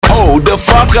hold the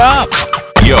fuck up.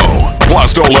 Yo,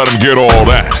 plus don't let him get all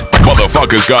that.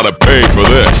 Motherfuckers gotta pay for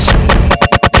this.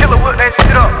 Killer, whip that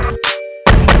shit up.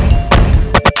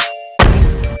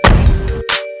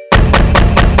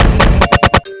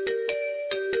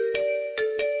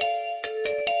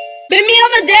 Bend me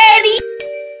over, daddy.